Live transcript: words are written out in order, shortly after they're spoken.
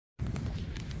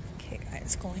Okay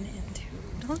guys, going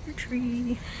into Dollar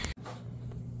Tree.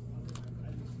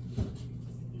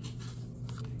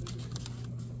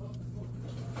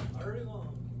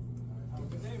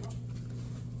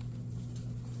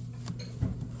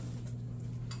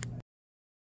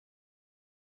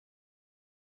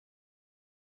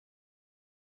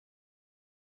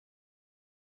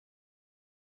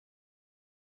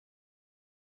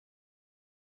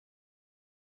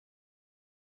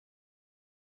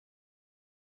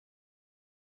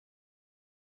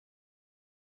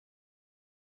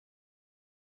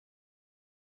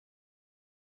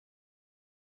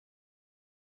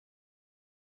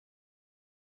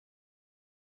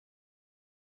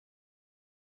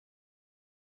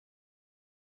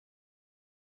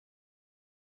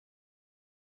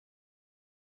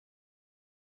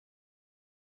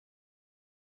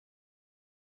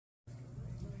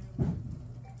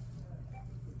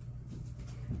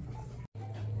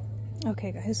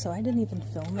 Okay guys, so I didn't even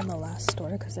film in the last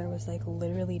store because there was like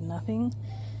literally nothing.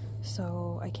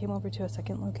 So I came over to a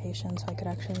second location so I could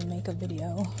actually make a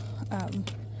video.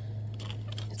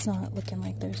 It's not looking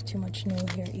like there's too much new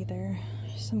here either.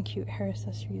 Some cute hair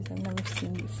accessories I've never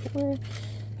seen before.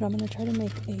 But I'm gonna try to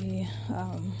make a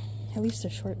at least a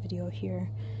short video here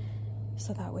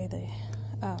so that way they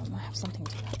I have something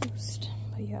to post.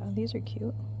 But yeah, these are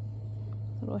cute.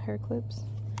 Little hair clips.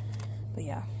 But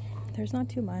yeah. There's not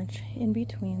too much. In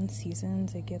between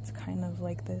seasons, it gets kind of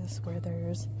like this where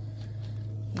there's,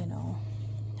 you know,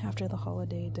 after the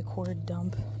holiday decor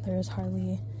dump, there's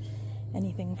hardly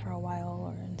anything for a while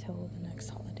or until the next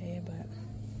holiday, but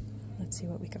let's see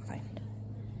what we can find.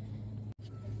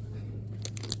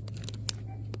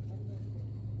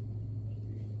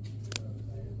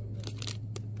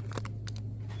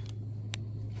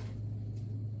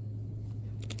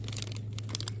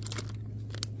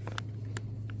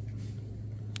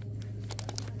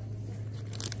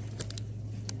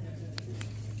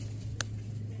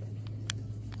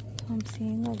 I'm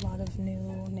seeing a lot of new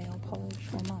nail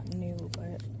polish, well not new,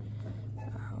 but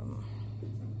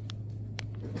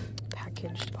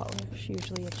packaged polish.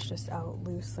 Usually it's just out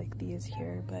loose like these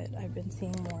here, but I've been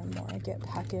seeing more and more get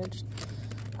packaged.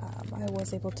 I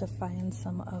was able to find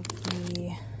some of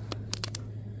the,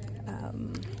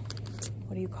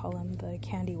 what do you call them, the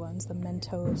candy ones, the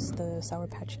Mentos, the Sour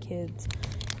Patch Kids,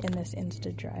 in this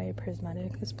Insta-Dry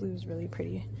Prismatic. This blue is really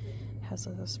pretty, has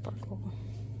a sparkle.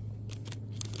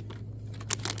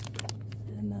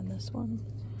 And then this one.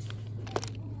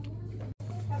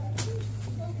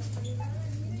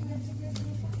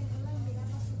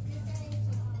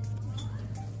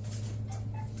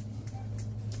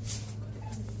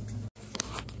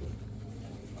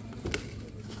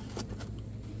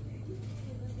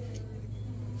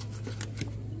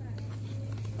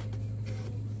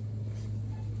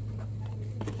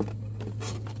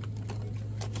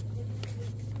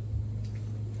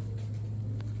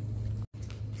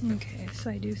 Okay,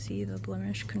 so I do see the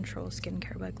Blemish Control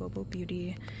Skincare by Global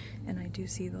Beauty, and I do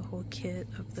see the whole kit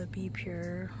of the Be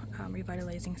Pure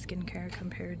Revitalizing Skincare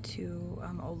compared to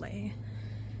Olay.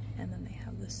 And then they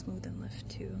have the Smooth and Lift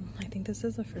too. I think this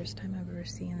is the first time I've ever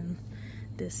seen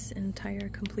this entire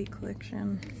complete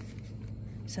collection.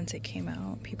 Since it came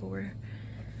out, people were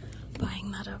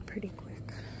buying that up pretty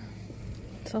quick.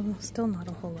 So still not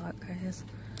a whole lot, guys.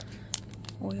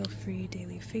 Oil-free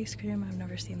daily face cream. I've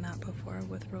never seen that before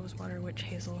with Rosewater Witch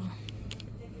Hazel.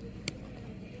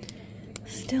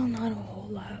 Still not a whole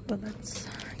lot, but let's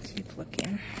keep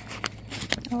looking.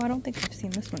 Oh, I don't think I've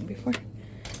seen this one before.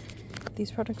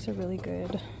 These products are really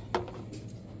good.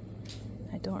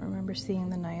 I don't remember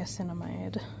seeing the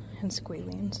niacinamide and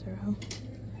squalene serum.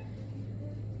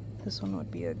 This one would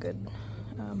be a good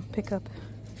pickup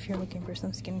if you're looking for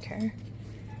some skincare.